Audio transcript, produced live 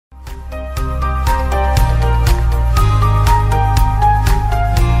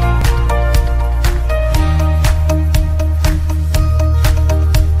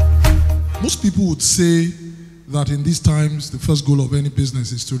would say that in these times, the first goal of any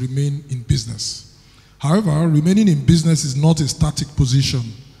business is to remain in business. However, remaining in business is not a static position.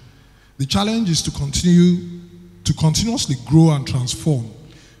 The challenge is to continuously grow and transform.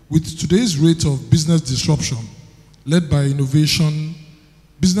 With today's rate of business disruption, led by innovation,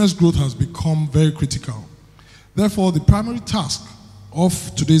 business growth has become very critical. Therefore, the primary task of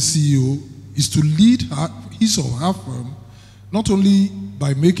today's CEO is to lead his or her firm not only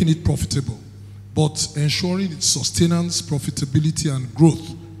by making it profitable, but ensuring its sustenance, profitability, and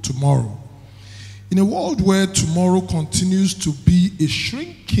growth tomorrow. In a world where tomorrow continues to be a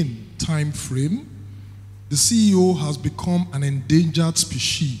shrinking time frame, the CEO has become an endangered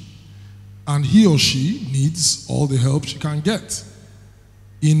species, and he or she needs all the help she can get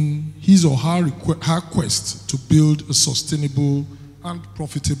in his or her quest to build a sustainable and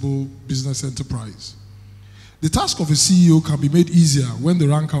profitable business enterprise. The task of a CEO can be made easier when the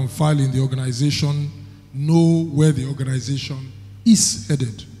rank and file in the organization know where the organization is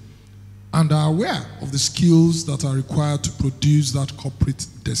headed and are aware of the skills that are required to produce that corporate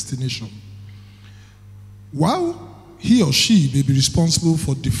destination. While he or she may be responsible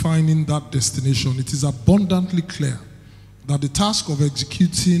for defining that destination, it is abundantly clear that the task of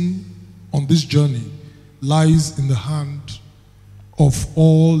executing on this journey lies in the hand of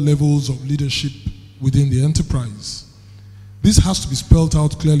all levels of leadership within the enterprise. This has to be spelled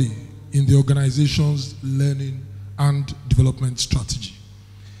out clearly in the organization's learning and development strategy.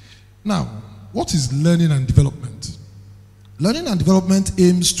 Now, what is learning and development? Learning and development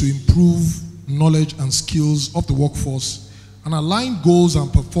aims to improve knowledge and skills of the workforce and align goals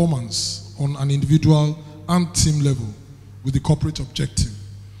and performance on an individual and team level with the corporate objective.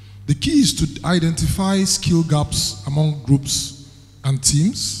 The key is to identify skill gaps among groups and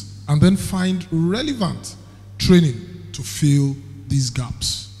teams and then find relevant training to fill these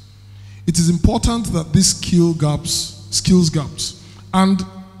gaps. It is important that these skills gaps and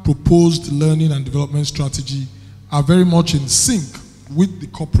proposed learning and development strategy are very much in sync with the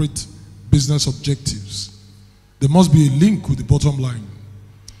corporate business objectives. There must be a link with the bottom line.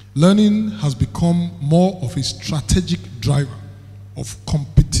 Learning has become more of a strategic driver of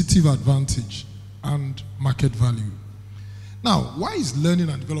competitive advantage and market value. Now, why is learning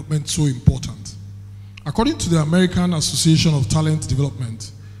and development so important? According to the American Association of Talent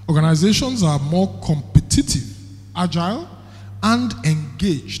Development, organizations are more competitive, agile, and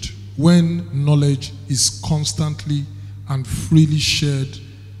engaged when knowledge is constantly and freely shared.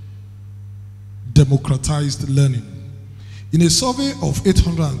 Democratized learning. In a survey of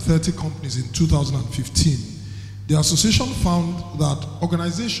 830 companies in 2015, the association found that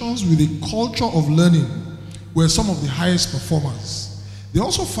organizations with a culture of learning were some of the highest performers. They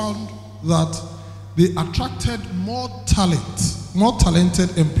also found that they attracted more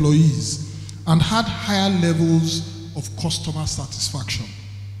talented employees and had higher levels of customer satisfaction.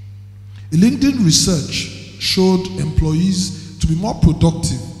 A LinkedIn research showed employees to be more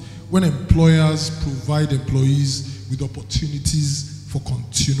productive when employers provide employees with opportunities for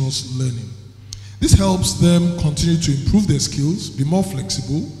continuous learning. This helps them continue to improve their skills, be more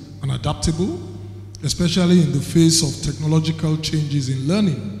flexible and adaptable, especially in the face of technological changes in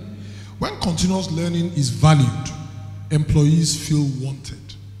learning. When continuous learning is valued, employees feel wanted,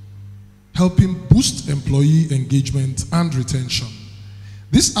 helping boost employee engagement and retention.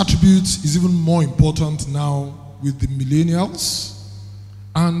 This attribute is even more important now with the millennials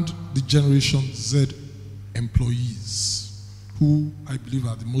and the Generation Z employees, who I believe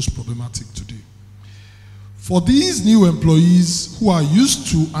are the most problematic today. For these new employees who are used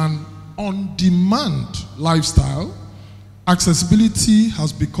to an on-demand lifestyle, accessibility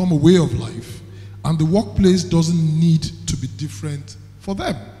has become a way of life, and the workplace doesn't need to be different for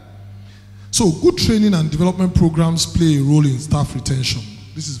them. So good training and development programs play a role in staff retention.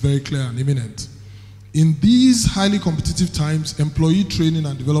 This is very clear and imminent. In these highly competitive times, employee training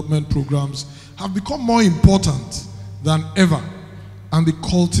and development programs have become more important than ever, and the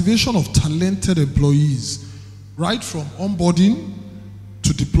cultivation of talented employees, right from onboarding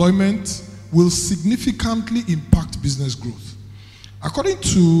to deployment, will significantly impact business growth. According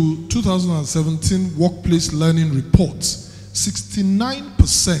to 2017 Workplace Learning Reports,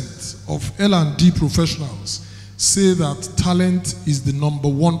 69% of L&D professionals say that talent is the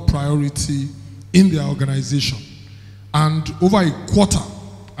 #1 priority in their organization, and over a quarter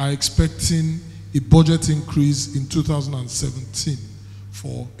are expecting a budget increase in 2017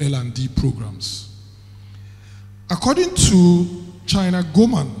 for L&D programs. According to China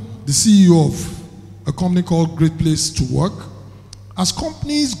Goman, the CEO of a company called Great Place to Work, as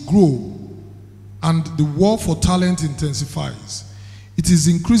companies grow and the war for talent intensifies, It is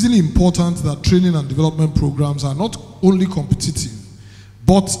increasingly important that training and development programs are not only competitive,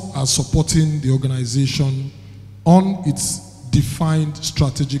 but are supporting the organization on its defined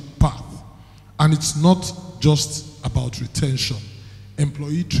strategic path. And it's not just about retention.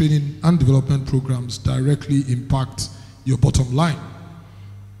 Employee training and development programs directly impact your bottom line.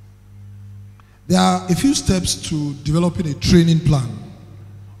 There are a few steps to developing a training plan.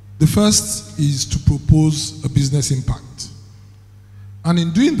 The first is to propose a business impact. And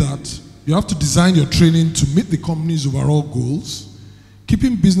in doing that, you have to design your training to meet the company's overall goals.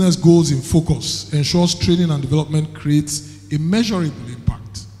 Keeping business goals in focus ensures training and development creates a measurable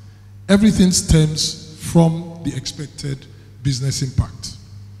impact. Everything stems from the expected business impact.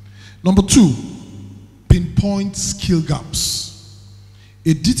 Number 2, pinpoint skill gaps.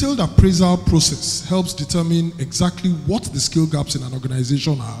 A detailed appraisal process helps determine exactly what the skill gaps in an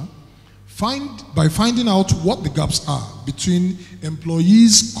organization are. By finding out what the gaps are between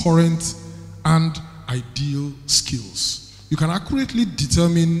employees' current and ideal skills, you can accurately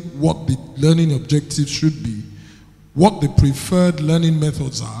determine what the learning objectives should be, what the preferred learning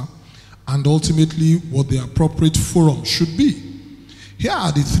methods are, and ultimately what the appropriate forum should be. Here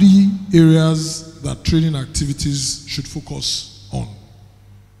are the 3 areas that training activities should focus on.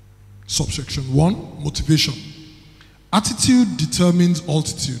 Subsection 1, motivation. Attitude determines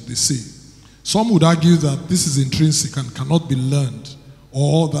altitude, they say. Some would argue that this is intrinsic and cannot be learned,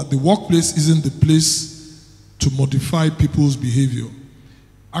 or that the workplace isn't the place to modify people's behavior.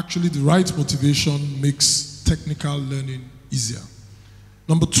 Actually, the right motivation makes technical learning easier.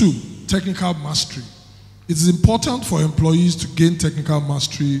 Number 2, technical mastery. It is important for employees to gain technical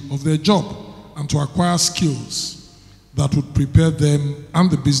mastery of their job and to acquire skills that would prepare them and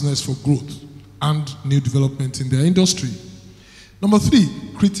the business for growth and new development in their industry. Number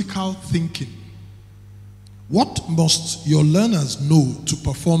 3, critical thinking. What must your learners know to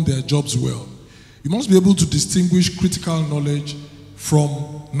perform their jobs well? You must be able to distinguish critical knowledge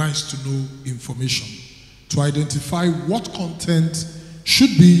from nice-to-know information, to identify what content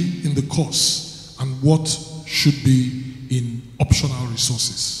should be in the course and what should be in optional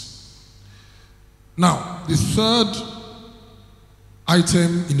resources. Now, the third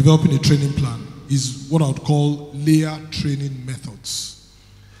item in developing a training plan is what I would call layered training methods.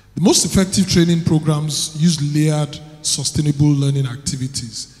 The most effective training programs use layered, sustainable learning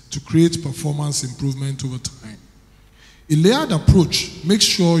activities to create performance improvement over time. A layered approach makes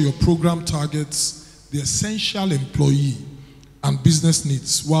sure your program targets the essential employee and business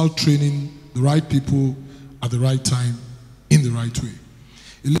needs while training the right people at the right time in the right way.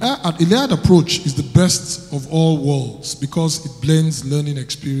 A layered approach is the best of all worlds because it blends learning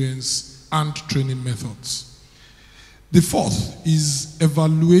experience and training methods. The fourth is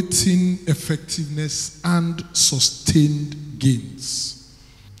evaluating effectiveness and sustained gains.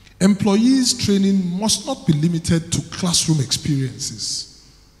 Employees' training must not be limited to classroom experiences.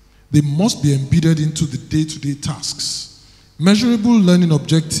 They must be embedded into the day-to-day tasks. Measurable learning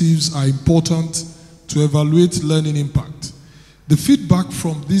objectives are important to evaluate learning impact. The feedback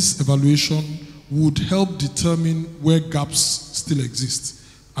from this evaluation would help determine where gaps still exist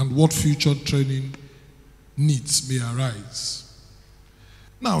and what future training needs may arise.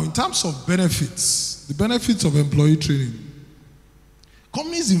 Now, in terms of benefits, the benefits of employee training.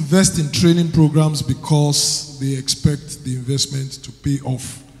 Companies invest in training programs because they expect the investment to pay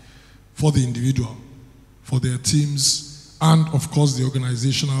off for the individual, for their teams, and of course the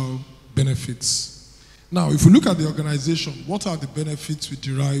organizational benefits. Now, if we look at the organization, what are the benefits we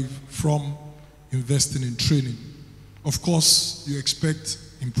derive from investing in training? Of course, you expect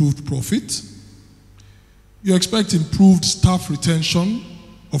improved profit. You expect improved staff retention,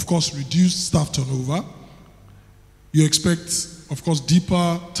 of course, reduced staff turnover. You expect, of course,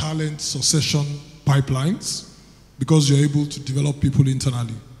 deeper talent succession pipelines because you're able to develop people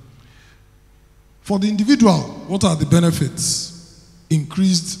internally. For the individual, what are the benefits?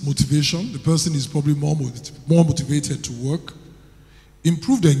 Increased motivation. The person is probably more motivated to work.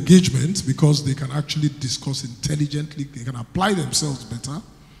 Improved engagement because they can actually discuss intelligently. They can apply themselves better.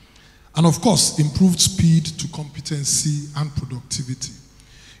 And of course, improved speed to competency and productivity.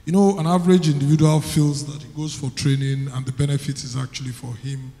 You know, an average individual feels that he goes for training and the benefit is actually for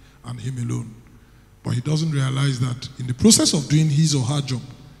him and him alone. But he doesn't realize that in the process of doing his or her job,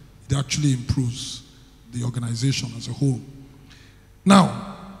 it actually improves the organization as a whole.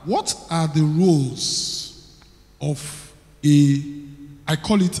 Now, what are the roles of I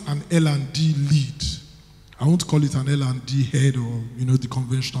call it an L&D lead. I won't call it an L&D head or, the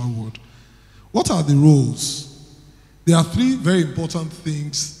conventional word. What are the roles? There are three very important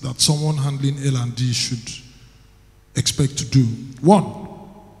things that someone handling L&D should expect to do. One,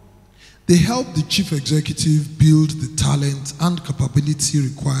 they help the chief executive build the talent and capability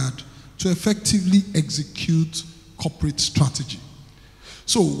required to effectively execute corporate strategy.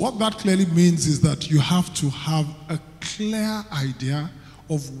 So what that clearly means is that you have to have a clear idea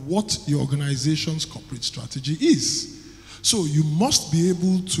of what your organization's corporate strategy is. So you must be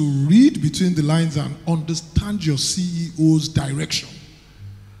able to read between the lines and understand your CEO's direction.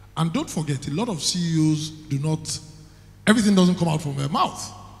 And don't forget, a lot of CEOs everything doesn't come out from their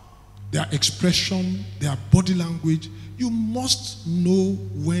mouth. Their expression, their body language, you must know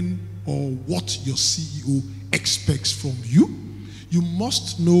when or what your CEO expects from you. You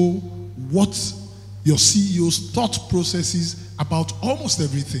must know what your CEO's thought process is about almost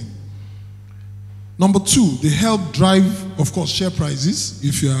everything. Number two, they help drive, of course, share prices,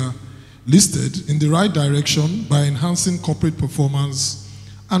 if you are listed, in the right direction by enhancing corporate performance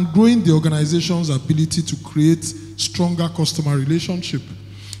and growing the organization's ability to create stronger customer relationship.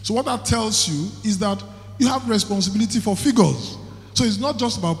 So what that tells you is that you have responsibility for figures. So it's not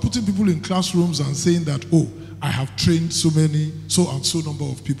just about putting people in classrooms and saying that, oh, I have trained so and so number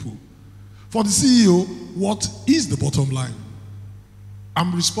of people. For the CEO, what is the bottom line?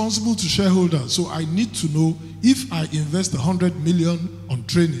 I'm responsible to shareholders, so I need to know if I invest 100 million on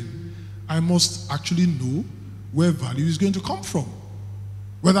training, I must actually know where value is going to come from.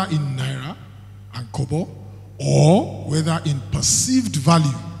 Whether in naira and kobo, or whether in perceived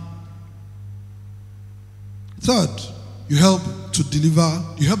value. Third, you help the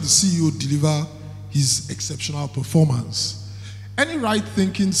CEO deliver his exceptional performance. Every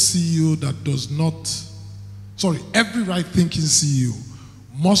right-thinking CEO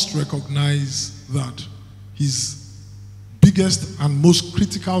must recognize that his biggest and most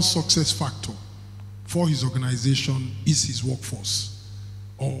critical success factor for his organization is his workforce,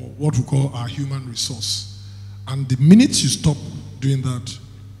 or what we call our human resource. And the minute you stop doing that,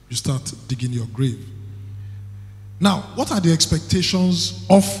 you start digging your grave. Now, what are the expectations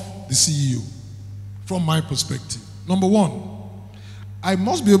of the CEO from my perspective? Number one, I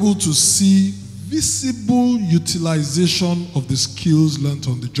must be able to see visible utilization of the skills learned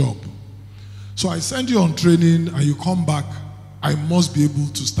on the job. So I send you on training and you come back, I must be able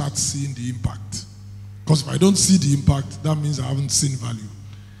to start seeing the impact. Because if I don't see the impact, that means I haven't seen value.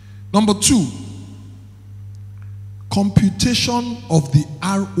 Number two, computation of the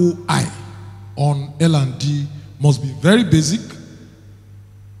ROI on L&D must be very basic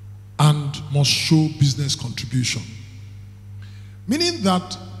and must show business contribution. Meaning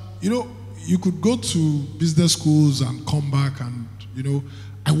that, you could go to business schools and come back and,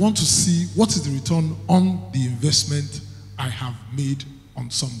 I want to see what is the return on the investment I have made on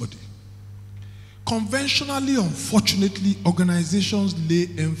somebody. Conventionally, unfortunately, organizations lay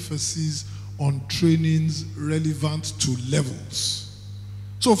emphasis on trainings relevant to levels.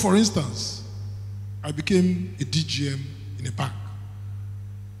 So, for instance, I became a DGM in a bank.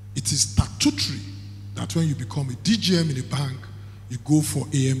 It is statutory that when you become a DGM in a bank, you go for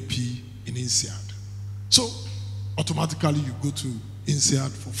AMP in INSEAD. So, automatically you go to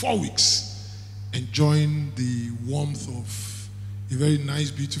INSEAD for 4 weeks, enjoying the warmth of a very nice,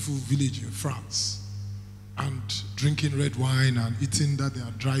 beautiful village in France, and drinking red wine and eating that they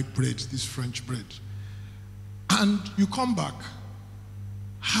are dry bread, this French bread. And you come back,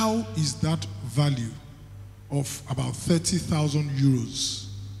 how is that value of about 30,000 euros,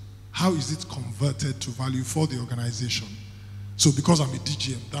 how is it converted to value for the organization? So because I'm a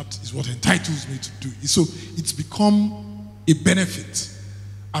DGM, that is what entitles me to do. So it's become a benefit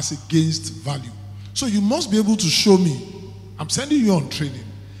as against value. So you must be able to show me, I'm sending you on training,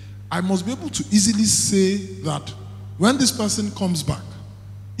 I must be able to easily say that when this person comes back,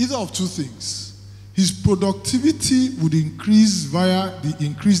 either of two things, his productivity would increase via the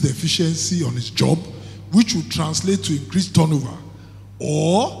increased efficiency on his job, which would translate to increased turnover,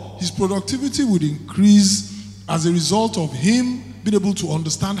 or his productivity would increase as a result of him being able to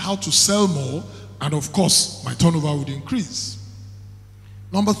understand how to sell more, and of course, my turnover would increase.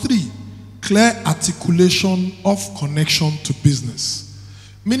 Number three, clear articulation of connection to business.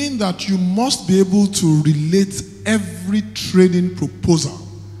 Meaning that you must be able to relate every training proposal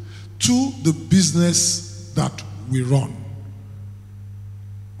to the business that we run,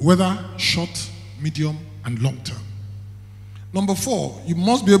 whether short, medium, and long term. Number four, you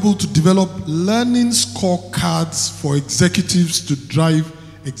must be able to develop learning scorecards for executives to drive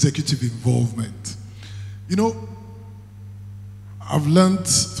executive involvement. I've learned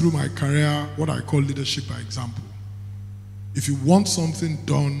through my career what I call leadership by example. If you want something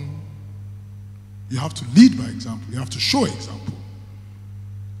done, you have to lead by example. You have to show example.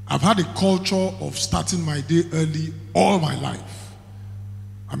 I've had a culture of starting my day early all my life.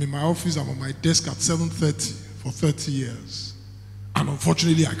 I'm in my office, I'm on my desk at 7:30 for 30 years. And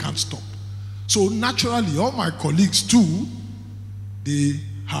unfortunately, I can't stop. So naturally, all my colleagues too, they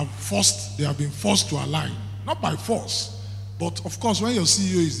have been forced to align. Not by force, but of course, when your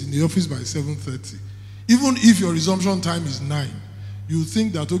CEO is in the office by 7:30, even if your resumption time is 9, you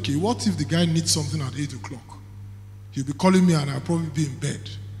think that, okay, what if the guy needs something at 8 o'clock? He'll be calling me and I'll probably be in bed.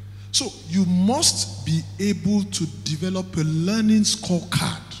 So you must be able to develop a learning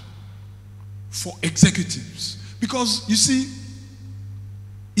scorecard for executives. Because you see,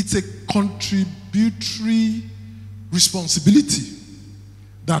 it's a contributory responsibility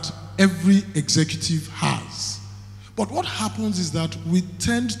that every executive has. But what happens is that we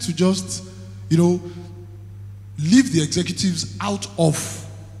tend to just, leave the executives out of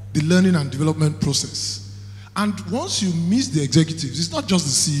the learning and development process. And once you miss the executives, it's not just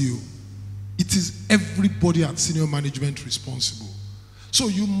the CEO. It is everybody at senior management responsible. So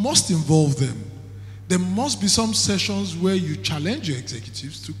you must involve them. There must be some sessions where you challenge your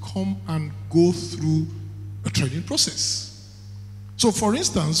executives to come and go through a training process. So for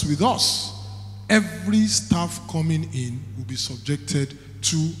instance, with us, every staff coming in will be subjected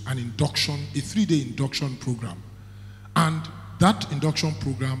to an induction, a 3-day induction program. And that induction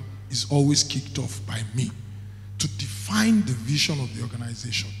program is always kicked off by me to define the vision of the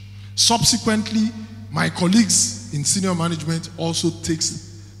organization. Subsequently, my colleagues in senior management also takes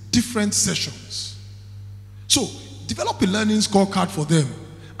different sessions. So, develop a learning scorecard for them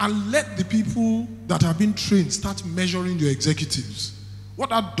and let the people that have been trained start measuring your executives. What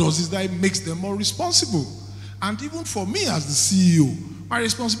that does is that it makes them more responsible. And even for me as the CEO, my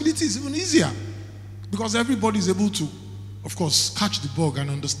responsibility is even easier because everybody is able to, of course, catch the bug and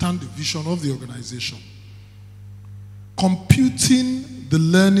understand the vision of the organization. Computing the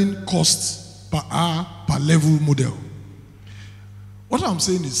learning costs per hour, per level model. What I'm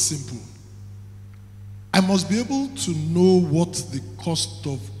saying is simple. I must be able to know what the cost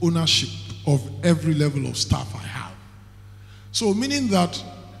of ownership of every level of staff I have. So meaning that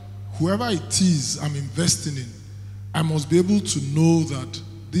whoever it is I'm investing in, I must be able to know that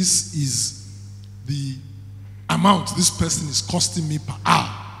this is the amount this person is costing me per hour,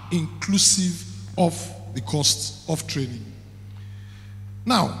 inclusive of the cost of training.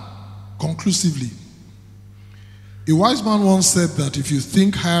 Now, conclusively, a wise man once said that if you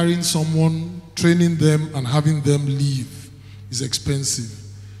think hiring someone, training them, and having them leave is expensive,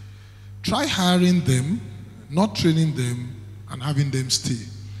 try hiring them, not training them, and having them stay.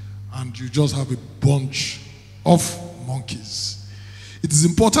 And you just have a bunch of monkeys. It is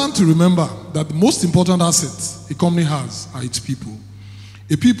important to remember that the most important asset a company has are its people.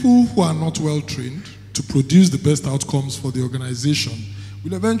 A people who are not well trained to produce the best outcomes for the organization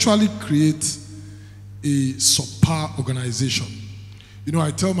will eventually create a subpar organization.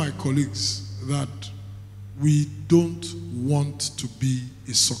 I tell my colleagues that we don't want to be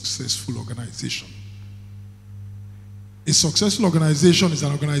a successful organization. A successful organization is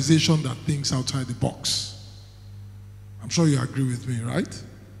an organization that thinks outside the box. I'm sure you agree with me, right?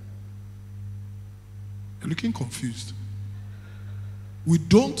 You're looking confused. We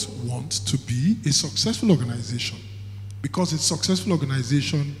don't want to be a successful organization because a successful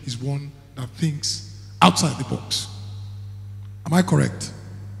organization is one that thinks outside the box. Am I correct?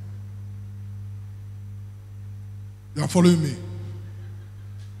 You are following me?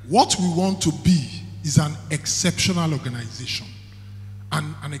 What we want to be is an exceptional organization.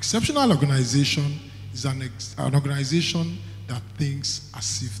 And an exceptional organization is an organization that thinks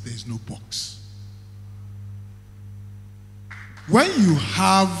as if there is no box. When you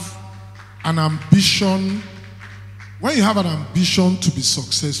have an ambition, to be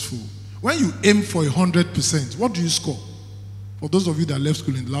successful, when you aim for 100%, what do you score? For those of you that left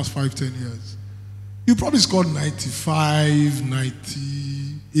school in the last 5-10 years, you probably scored 95,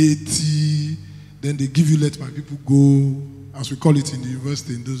 90, 80, then they give you let my people go, as we call it in the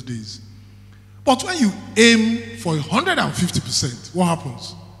university in those days. But when you aim for 150%, what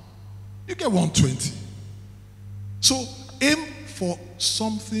happens? You get 120. So aim for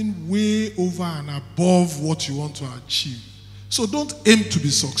something way over and above what you want to achieve. So don't aim to be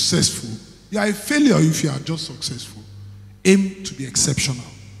successful. You are a failure if you are just successful. Aim to be exceptional.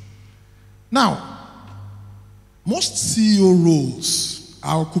 Now, most CEO roles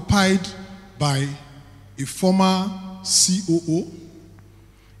are occupied by a former COO,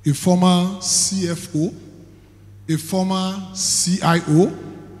 a former CFO, a former CIO,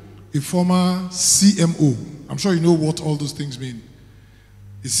 a former CMO. I'm sure you know what all those things mean.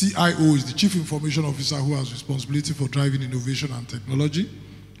 The CIO is the Chief Information Officer who has responsibility for driving innovation and technology.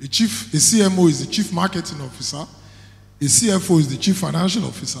 A CMO is the chief marketing officer. A CFO is the chief financial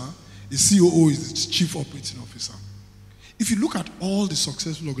officer. A COO is the chief operating officer. If you look at all the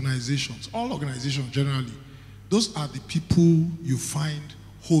successful organizations, all organizations generally, those are the people you find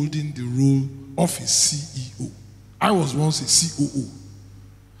holding the role of a CEO. I was once a COO.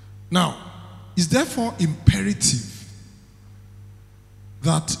 Now, it's therefore imperative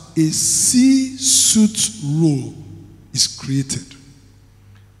that a C-suite role is created.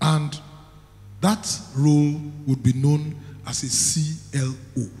 And that role would be known as a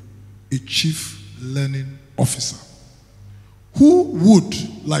CLO, a Chief Learning Officer, who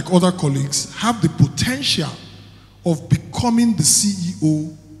would, like other colleagues, have the potential of becoming the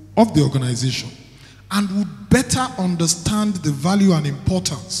CEO of the organization and would better understand the value and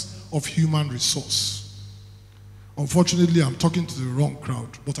importance of human resource. Unfortunately, I'm talking to the wrong crowd,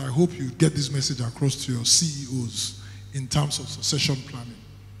 but I hope you get this message across to your CEOs in terms of succession planning.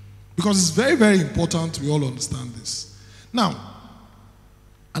 Because it's very, very important we all understand this. Now,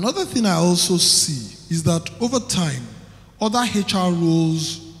 another thing I also see is that over time, other HR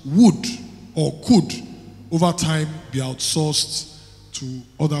roles would or could over time be outsourced to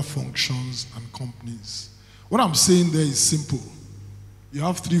other functions and companies. What I'm saying there is simple. You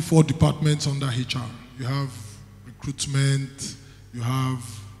have 3-4 departments under HR. You have recruitment, you have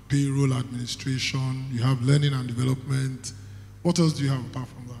payroll administration, you have learning and development. What else do you have apart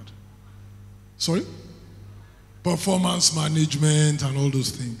from that? Sorry? Performance management and all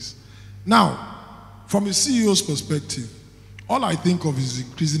those things. Now, from a CEO's perspective, all I think of is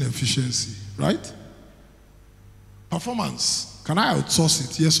increasing efficiency, right? Performance, can I outsource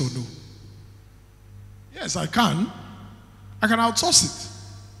it, yes or no? Yes, I can. I can outsource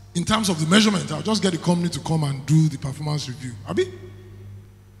it. In terms of the measurement, I'll just get the company to come and do the performance review. Abi?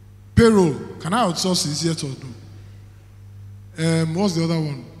 Payroll, can I outsource it, yes or no? What's the other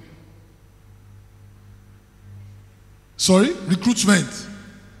one? Sorry? Recruitment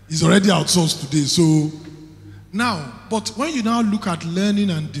is already outsourced today. So now, but when you now look at learning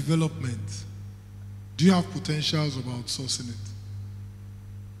and development, do you have potentials of outsourcing it?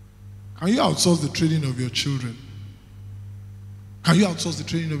 Can you outsource the training of your children? Can you outsource the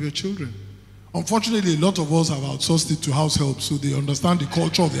training of your children? Unfortunately, a lot of us have outsourced it to house help, so they understand the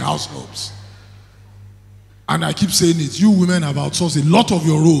culture of the house helps. And I keep saying it, you women have outsourced a lot of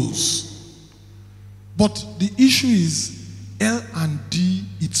your roles. But the issue is L&D,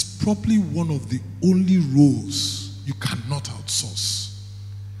 it's probably one of the only roles you cannot outsource.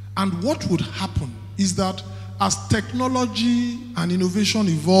 And what would happen is that as technology and innovation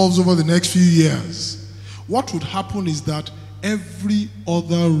evolves over the next few years, what would happen is that every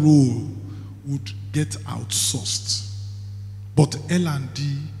other role would get outsourced. But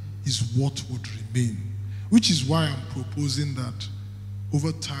L&D is what would remain, which is why I'm proposing that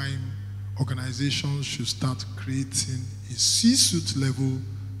over time, organizations should start creating a C-suite level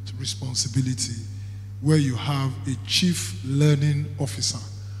responsibility where you have a chief learning officer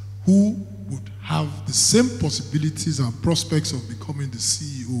who would have the same possibilities and prospects of becoming the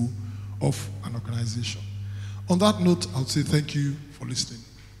CEO of an organization. On that note, I'll say thank you for listening.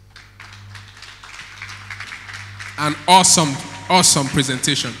 An awesome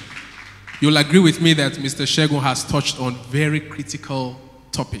presentation. You'll agree with me that Mr. Segun has touched on very critical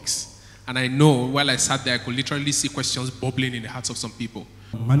topics. And I know while I sat there, I could literally see questions bubbling in the hearts of some people.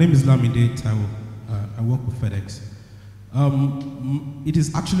 My name is Lamide Taiwo. I work with FedEx. It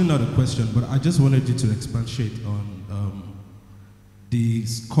is actually not a question, but I just wanted you to expatiate on the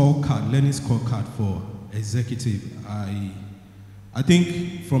scorecard, learning scorecard for executive. I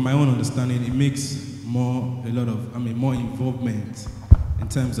think, from my own understanding, it makes more involvement in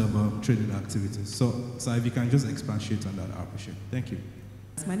terms of training activities. So if you can just expatiate on that, I appreciate it. Thank you.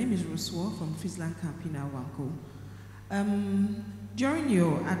 My name is Roswa from Friesland Campina Wanko. During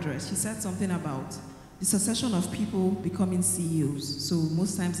your address, you said something about the succession of people becoming CEOs. So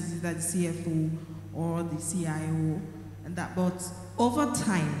most times it's either the CFO or the CIO and that. But over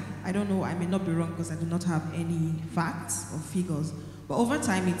time, I don't know, I may not be wrong because I do not have any facts or figures, but over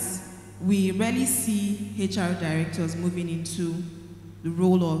time we rarely see HR directors moving into the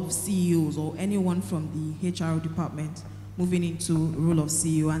role of CEOs or anyone from the HR department moving into the role of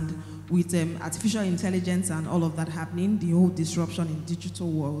CEO. And with artificial intelligence and all of that happening, the whole disruption in the digital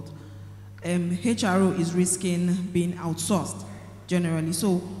world, HRO is risking being outsourced generally.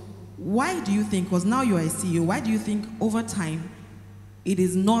 So why do you think, because now you are a CEO, why do you think over time it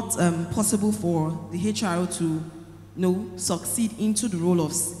is not possible for the HRO to succeed into the role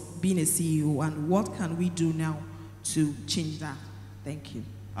of being a CEO, and what can we do now to change that? Thank you.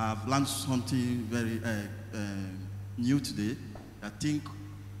 I've learned something very new today. I think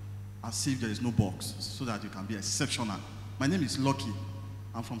as if there is no box, so that you can be exceptional. My name is Lucky.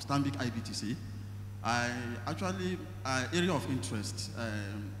 I'm from Stanbic IBTC. I actually, area of interest,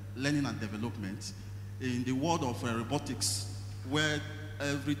 learning and development in the world of robotics, where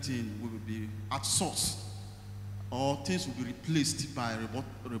everything will be outsourced or things will be replaced by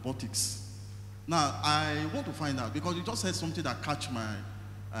robotics. Now, I want to find out, because you just said something that catch my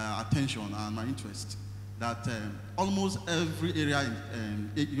attention and my interest, that almost every area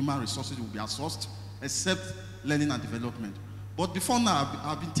in human resources will be outsourced, except learning and development. But before now,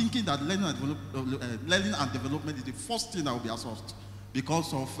 I've been thinking that learning and development is the first thing that will be outsourced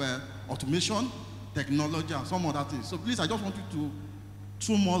because of automation, technology, and some other things. So please, I just want you to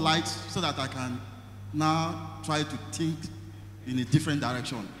throw more light so that I can now try to think in a different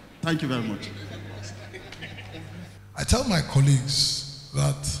direction. Thank you very much. I tell my colleagues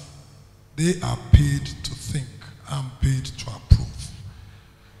that they are paid to think, I'm paid to approve.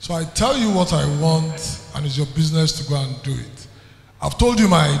 So I tell you what I want, and it's your business to go and do it. I've told you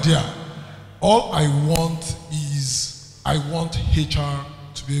my idea. All I want is, I want HR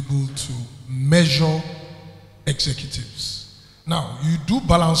to be able to measure executives. Now, you do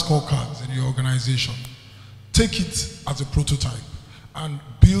balance scorecards in your organization. Take it as a prototype and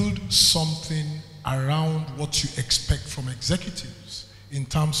build something around what you expect from executives in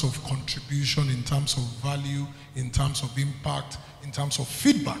terms of contribution, in terms of value, in terms of impact, in terms of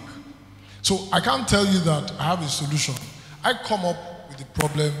feedback. So I can't tell you that I have a solution. I come up with the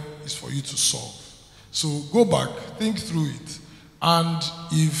problem is for you to solve. So go back, think through it, and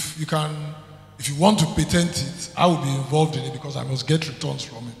if you want to patent it, I will be involved in it because I must get returns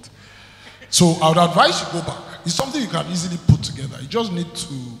from it. So I would advise you go back. It's something you can easily put together. You just need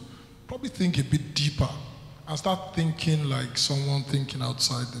to probably think a bit deeper and start thinking like someone thinking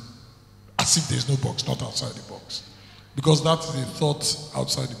outside as if there's no box, not outside the box. Because that is a thought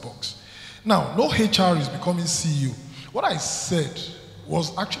outside the box. Now, no HR is becoming CEO. What I said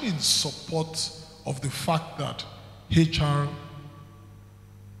was actually in support of the fact that HR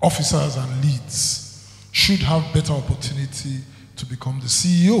officers and leads should have better opportunity to become the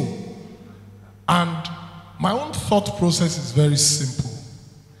CEO. And my own thought process is very simple.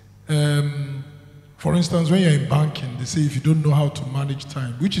 For instance, when you're in banking, they say if you don't know how to manage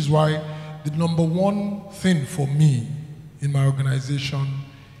time, which is why the number one thing for me in my organization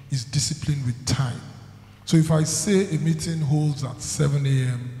is discipline with time. So if I say a meeting holds at 7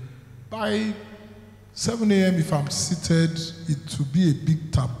 a.m., by 7 a.m. if I'm seated, it will be a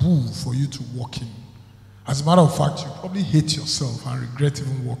big taboo for you to walk in. As a matter of fact, you probably hate yourself and regret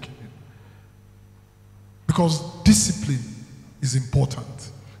even walking in. Because discipline is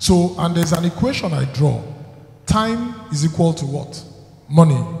important. So, and there's an equation I draw. Time is equal to what?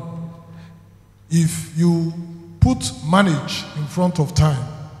 Money. If you put manage in front of time,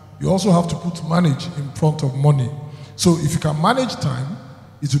 you also have to put manage in front of money. So if you can manage time,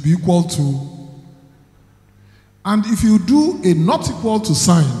 it will be equal to, and if you do a not equal to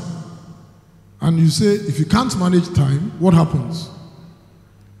sign, and you say if you can't manage time, what happens?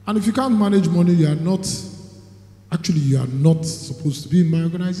 And if you can't manage money, you are not supposed to be in my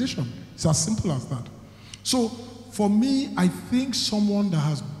organization. It's as simple as that. So for me, I think someone that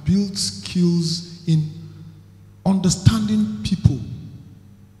has built skills in understanding people.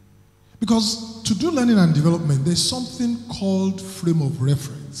 Because to do learning and development, there's something called frame of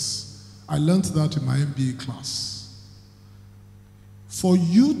reference. I learned that in my MBA class. For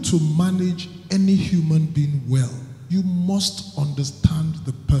you to manage any human being well, you must understand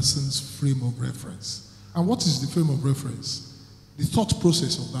the person's frame of reference. And what is the frame of reference? The thought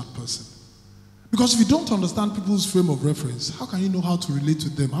process of that person. Because if you don't understand people's frame of reference, how can you know how to relate to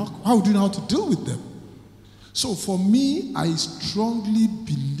them? How would you know how to deal with them? So for me, I strongly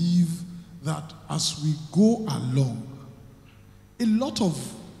believe that as we go along, a lot of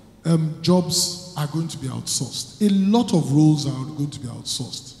jobs are going to be outsourced. A lot of roles are going to be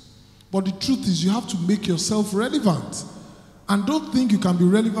outsourced. But the truth is you have to make yourself relevant. And don't think you can be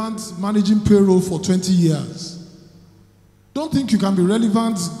relevant managing payroll for 20 years. Don't think you can be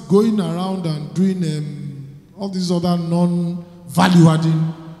relevant going around and doing all these other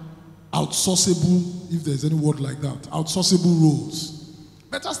non-value-adding, outsourceable, if there's any word like that, outsourceable roles.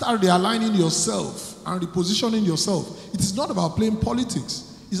 Better start realigning yourself and repositioning yourself. It is not about playing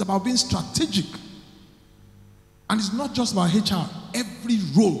politics. It's about being strategic. And it's not just about HR. Every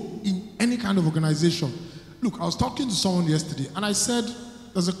role in any kind of organization. Look, I was talking to someone yesterday, and I said,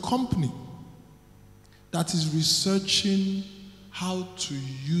 there's a company that is researching how to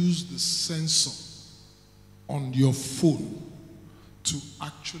use the sensor on your phone to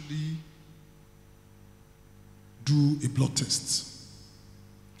actually do a blood test.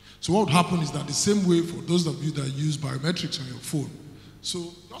 So what would happen is that the same way for those of you that use biometrics on your phone,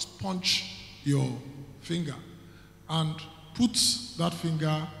 so just punch your finger and put that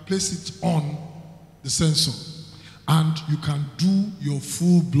finger, place it on the sensor, and you can do your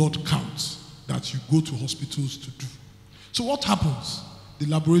full blood count that you go to hospitals to do. So what happens? The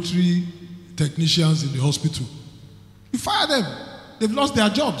laboratory technicians in the hospital, you fire them. They've lost their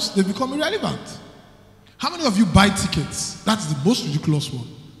jobs. They've become irrelevant. How many of you buy tickets? That's the most ridiculous one.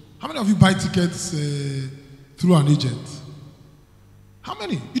 How many of you buy tickets through an agent? How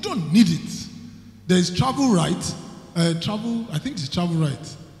many? You don't need it. There is Travel Right. I think it's Travel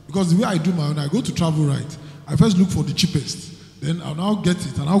Right. Because the way I do my own, I go to Travel Right. I first look for the cheapest. Then I'll now get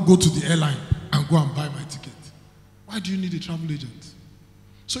it and I'll go to the airline and go and buy my ticket. Why do you need a travel agent?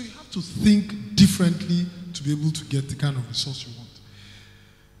 So you have to think differently to be able to get the kind of resource you want.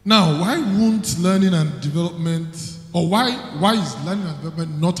 Now, why won't learning and development, or why is learning and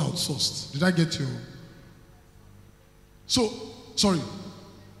development not outsourced? Did I get you? So, sorry.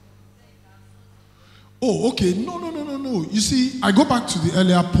 Oh, okay. No. You see, I go back to the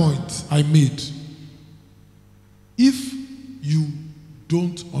earlier point I made. If you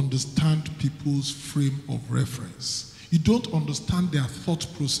don't understand people's frame of reference, you don't understand their thought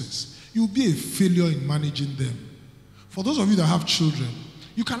process, you'll be a failure in managing them. For those of you that have children,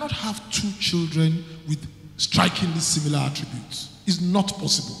 you cannot have two children with strikingly similar attributes. It's not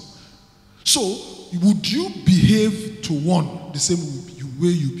possible. So, would you behave to one the same way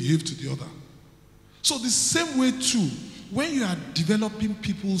you behave to the other? So the same way too, when you are developing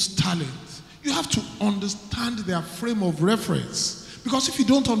people's talent, you have to understand their frame of reference. Because if you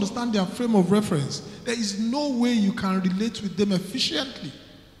don't understand their frame of reference, there is no way you can relate with them efficiently.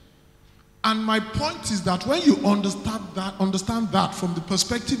 And my point is that when you understand that from the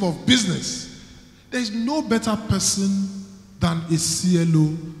perspective of business, there is no better person than a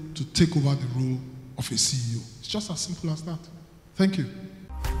CLO to take over the role of a CEO. It's just as simple as that. Thank you.